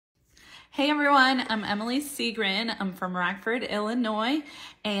Hey everyone, I'm Emily Seagren. I'm from Rockford, Illinois,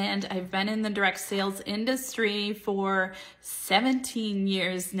 and I've been in the direct sales industry for 17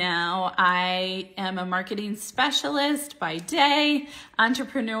 years now. I am a marketing specialist by day,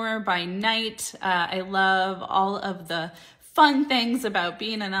 entrepreneur by night. I love all of the fun things about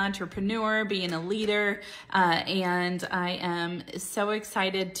being an entrepreneur, being a leader, and I am so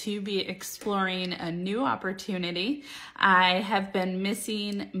excited to be exploring a new opportunity. I have been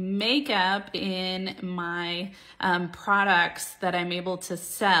missing makeup in my products that I'm able to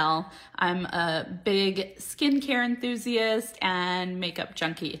sell. I'm a big skincare enthusiast and makeup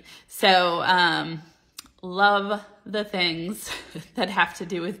junkie. So love the things that have to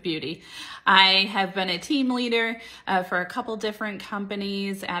do with beauty. I have been a team leader for a couple different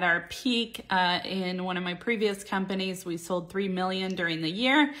companies. At our peak in one of my previous companies, we sold 3 million during the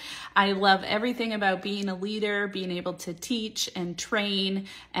year. I love everything about being a leader, being able to teach and train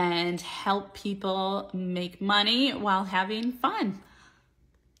and help people make money while having fun.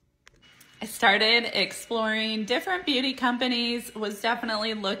 I started exploring different beauty companies, was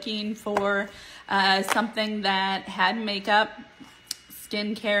definitely looking for something that had makeup,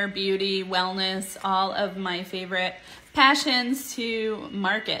 skincare, beauty, wellness, all of my favorite passions to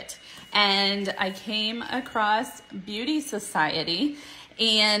market. And I came across Beauty Society,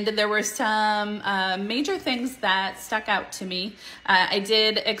 and there were some major things that stuck out to me. I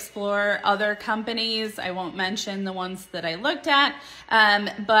did explore other companies. I won't mention the ones that I looked at,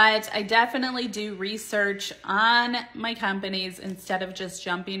 but I definitely do research on my companies instead of just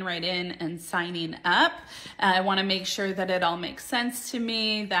jumping right in and signing up. I want to make sure that it all makes sense to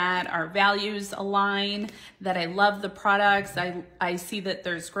me, that our values align, that I love the products. I see that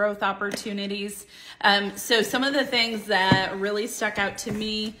there's growth opportunities. So some of the things that really stuck out to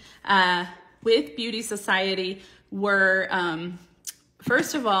me with Beauty Society were,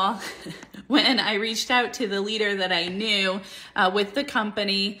 first of all, when I reached out to the leader that I knew with the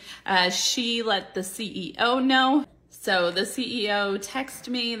company, she let the CEO know. So the CEO texted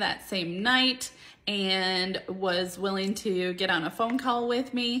me that same night and was willing to get on a phone call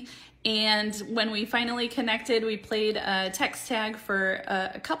with me. And when we finally connected, we played a text tag for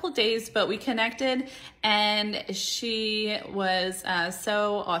a couple days, but we connected, and she was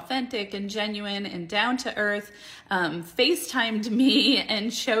so authentic and genuine and down to earth, FaceTimed me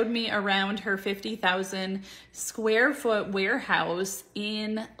and showed me around her 50,000 square foot warehouse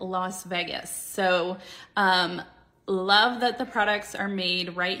in Las Vegas. So, love that the products are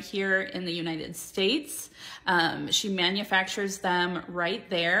made right here in the United States. She manufactures them right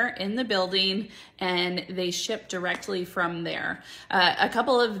there in the building, and they ship directly from there. A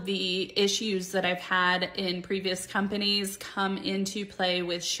couple of the issues that I've had in previous companies come into play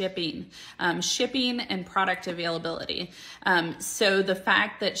with shipping and product availability. So the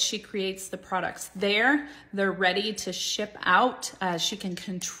fact that she creates the products there, they're ready to ship out. She can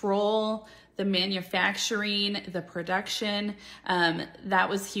control the manufacturing, the production, that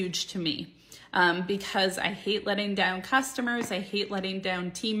was huge to me. Because I hate letting down customers, I hate letting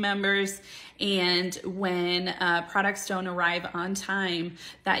down team members, and when products don't arrive on time,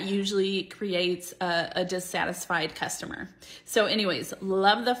 that usually creates a dissatisfied customer. So anyways,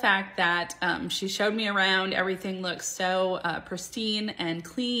 love the fact that she showed me around. Everything looks so pristine and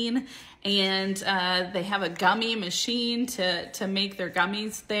clean, and they have a gummy machine to make their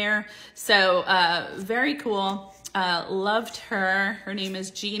gummies there. So very cool. Loved her. Her name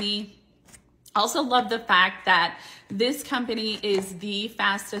is Jeannie. Also love the fact that this company is the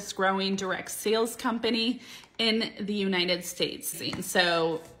fastest growing direct sales company in the United States.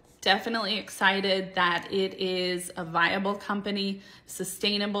 So definitely excited that it is a viable company,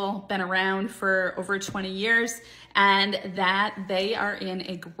 sustainable, been around for over 20 years, and that they are in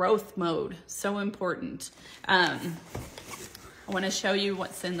a growth mode. So important. I want to show you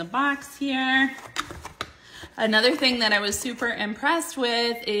what's in the box here. Another thing that I was super impressed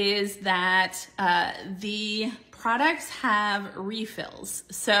with is that the products have refills.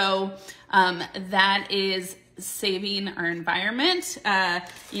 So that is saving our environment.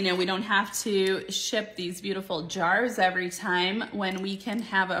 You know, we don't have to ship these beautiful jars every time when we can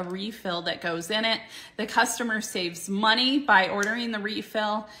have a refill that goes in it. The customer saves money by ordering the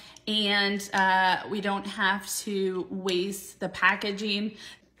refill, and we don't have to waste the packaging.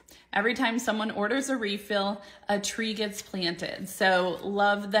 Every time someone orders a refill, a tree gets planted. So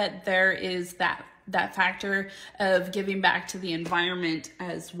love that there is that factor of giving back to the environment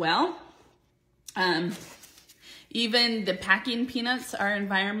as well. Even the packing peanuts are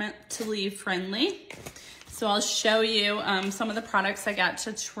environmentally friendly. So I'll show you some of the products I got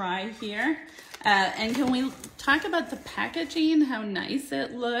to try here. And can we talk about the packaging, how nice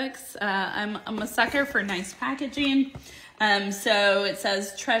it looks? I'm a sucker for nice packaging. So it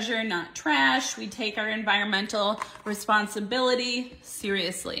says treasure, not trash. We take our environmental responsibility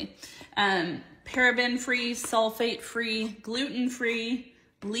seriously. Paraben-free, sulfate-free, gluten-free,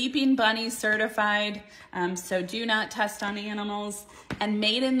 Leaping Bunny certified, so do not test on animals, and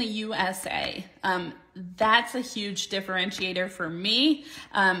made in the USA. That's a huge differentiator for me,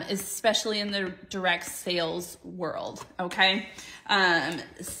 especially in the direct sales world, okay?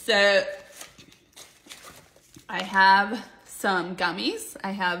 So I have some gummies.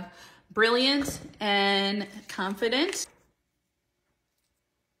 I have Brilliant and Confident.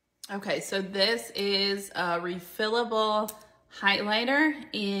 Okay, so this is a refillable highlighter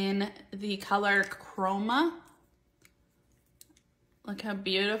in the color Chroma. Look how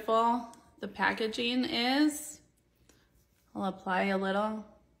beautiful the packaging is. I'll apply a little.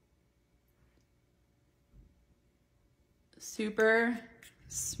 Super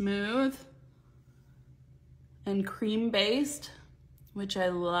smooth and cream-based, which I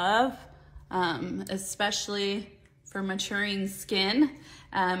love, especially for maturing skin.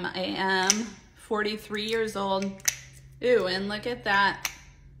 I am 43 years old. Ooh, and look at that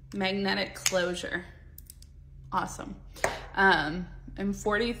magnetic closure. Awesome. I'm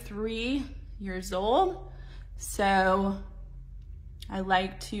 43 years old, so I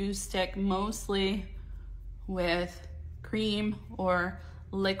like to stick mostly with cream or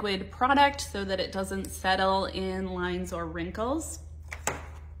liquid product so that it doesn't settle in lines or wrinkles.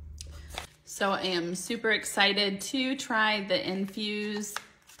 So I am super excited to try the Infuse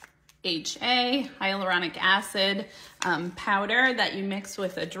HA, hyaluronic acid powder that you mix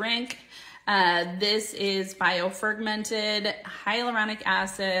with a drink. This is biofermented hyaluronic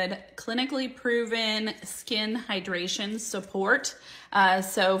acid, clinically proven skin hydration support.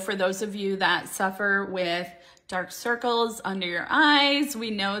 So for those of you that suffer with dark circles under your eyes, we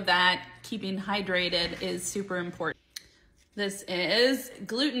know that keeping hydrated is super important. This is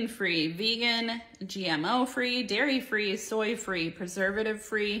gluten-free, vegan, GMO-free, dairy-free, soy-free,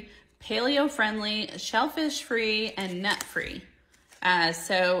 preservative-free, paleo-friendly, shellfish-free, and nut-free.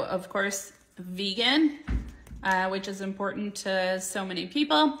 So, of course, vegan, which is important to so many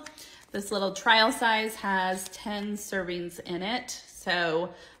people. This little trial size has 10 servings in it,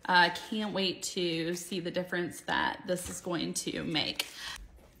 so can't wait to see the difference that this is going to make.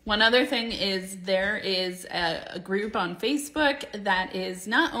 One other thing is there is a group on Facebook that is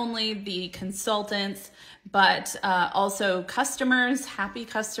not only the consultants, but also customers, happy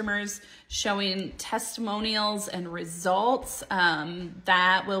customers, showing testimonials and results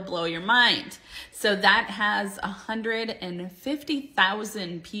that will blow your mind. So that has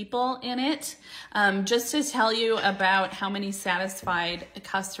 150,000 people in it, just to tell you about how many satisfied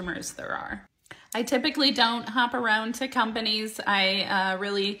customers there are. I typically don't hop around to companies. I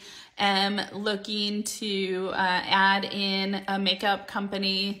really am looking to add in a makeup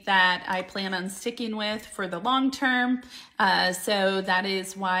company that I plan on sticking with for the long term. So that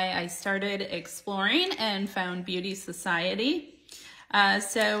is why I started exploring and found Beauty Society.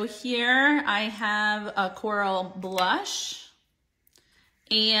 So here I have a coral blush,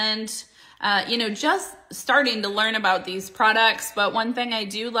 and you know, just starting to learn about these products, but one thing I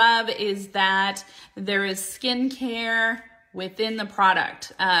do love is that there is skincare within the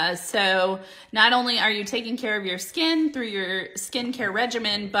product. So not only are you taking care of your skin through your skincare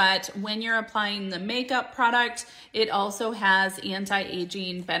regimen, but when you're applying the makeup product, it also has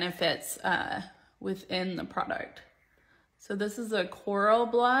anti-aging benefits within the product. So this is a coral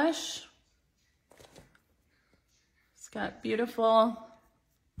blush. It's got beautiful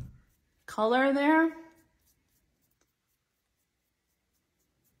color there.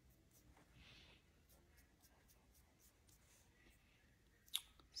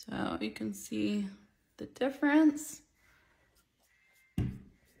 So you can see the difference.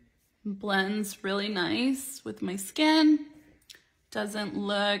 Blends really nice with my skin. Doesn't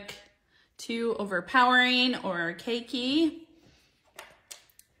look too overpowering or cakey.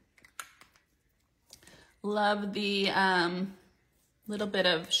 Love the little bit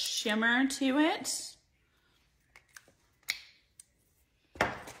of shimmer to it.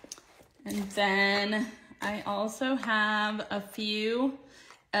 And then I also have a few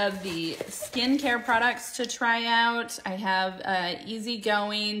of the skincare products to try out. I have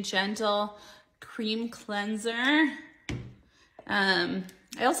Easygoing Gentle Cream Cleanser. I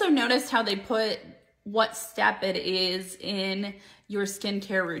also noticed how they put what step it is in your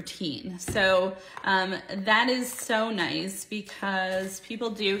skincare routine. So that is so nice because people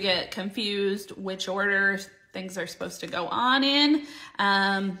do get confused which order things are supposed to go on in.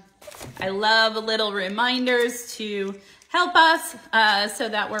 I love little reminders to help us so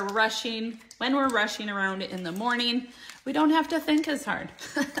that when we're rushing around in the morning, we don't have to think as hard.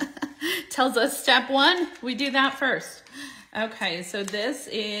 Tells us step 1, we do that first. Okay, so this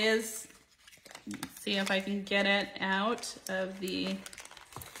is, let's see if I can get it out of the,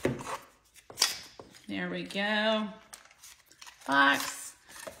 there we go, box.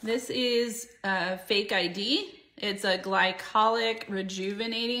 This is Fake ID. It's a glycolic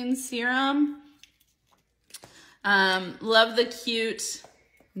rejuvenating serum. Love the cute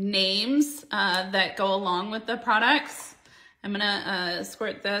names that go along with the products. I'm gonna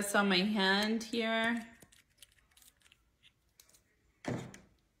squirt this on my hand here.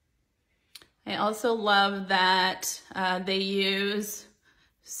 I also love that they use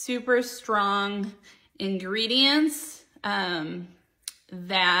super strong ingredients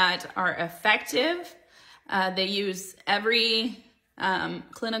that are effective. They use every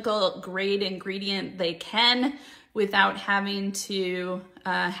clinical grade ingredient they can without having to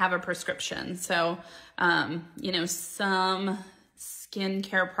have a prescription. So, you know, some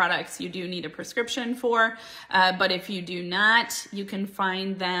skincare products you do need a prescription for, but if you do not, you can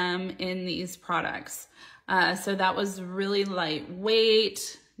find them in these products. So that was really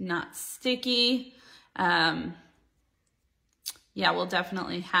lightweight, not sticky. Yeah, we'll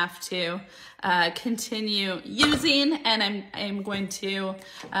definitely have to continue using, and I'm going to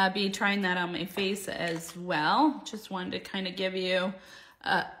be trying that on my face as well. Just wanted to kind of give you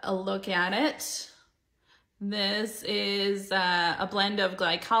a look at it. This is a blend of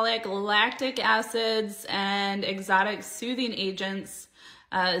glycolic, lactic acids, and exotic soothing agents.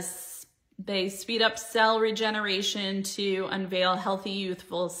 They speed up cell regeneration to unveil healthy,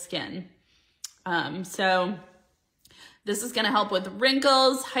 youthful skin. So this is going to help with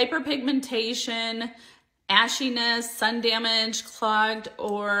wrinkles, hyperpigmentation, ashiness, sun damage, clogged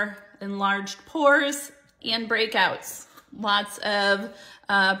or enlarged pores, and breakouts. Lots of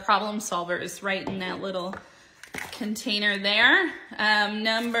problem solvers right in that little container there.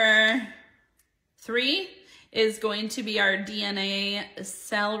 Number 3 is going to be our DNA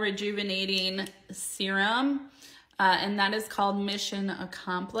cell rejuvenating serum, and that is called Mission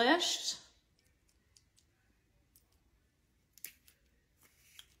Accomplished.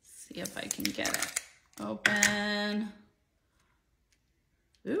 See if I can get it open.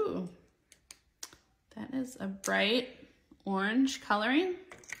 Ooh, that is a bright orange coloring.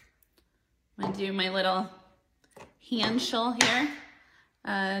 I'm gonna do my little hand shell here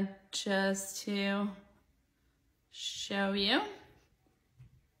just to show you.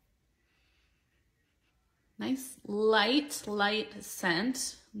 Nice light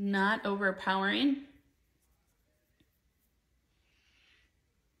scent, not overpowering.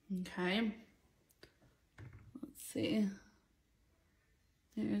 Okay, let's see.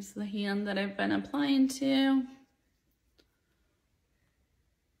 There's the hand that I've been applying to.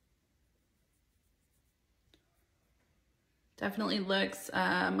 Definitely looks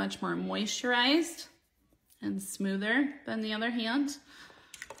much more moisturized and smoother than the other hand.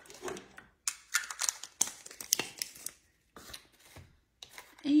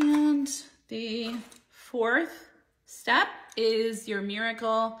 And the 4th step is your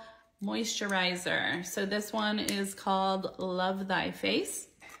Miracle Moisturizer. So this one is called Love Thy Face.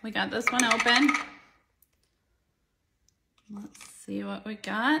 We got this one open. Let's see what we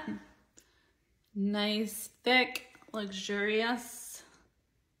got. Nice, thick, luxurious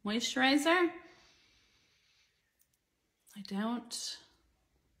moisturizer.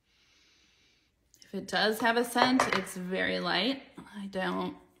 If it does have a scent, it's very light. I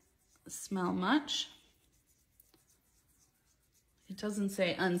don't smell much. It doesn't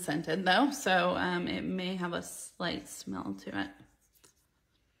say unscented though, so it may have a slight smell to it.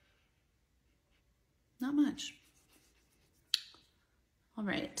 Not much. All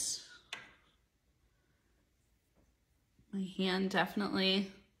right. My hand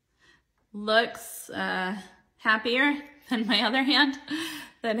definitely looks happier than my other hand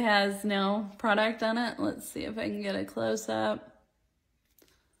that has no product on it. Let's see if I can get a close up.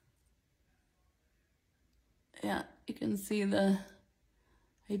 Yeah, you can see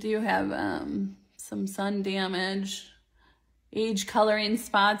I do have some sun damage, age coloring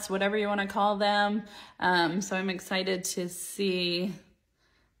spots, whatever you want to call them. So I'm excited to see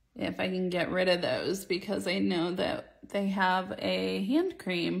if I can get rid of those because I know that they have a hand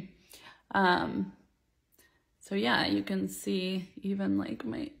cream. So yeah, you can see even like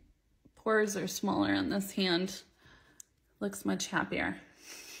my pores are smaller on this hand. Looks much happier.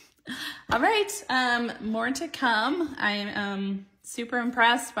 All right, more to come. I am super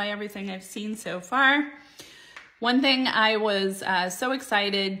impressed by everything I've seen so far. One thing I was so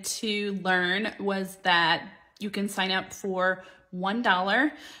excited to learn was that you can sign up for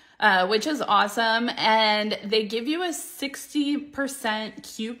 $1, which is awesome. And they give you a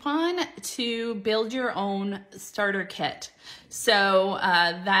 60% coupon to build your own starter kit. So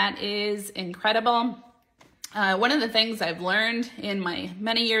that is incredible. One of the things I've learned in my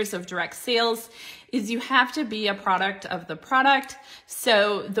many years of direct sales is you have to be a product of the product.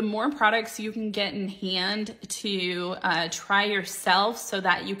 So the more products you can get in hand to try yourself so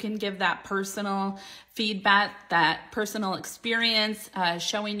that you can give that personal feedback, that personal experience,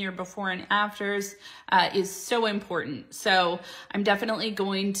 showing your before and afters is so important. So I'm definitely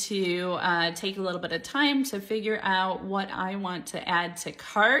going to take a little bit of time to figure out what I want to add to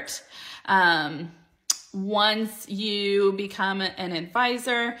cart. Once you become an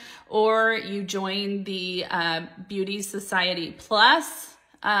advisor or you join the Beauty Society Plus,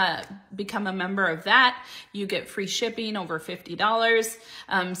 become a member of that, you get free shipping over $50.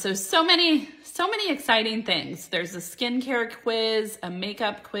 So many exciting things. There's a skincare quiz, a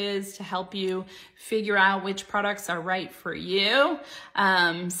makeup quiz to help you figure out which products are right for you.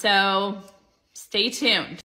 So stay tuned.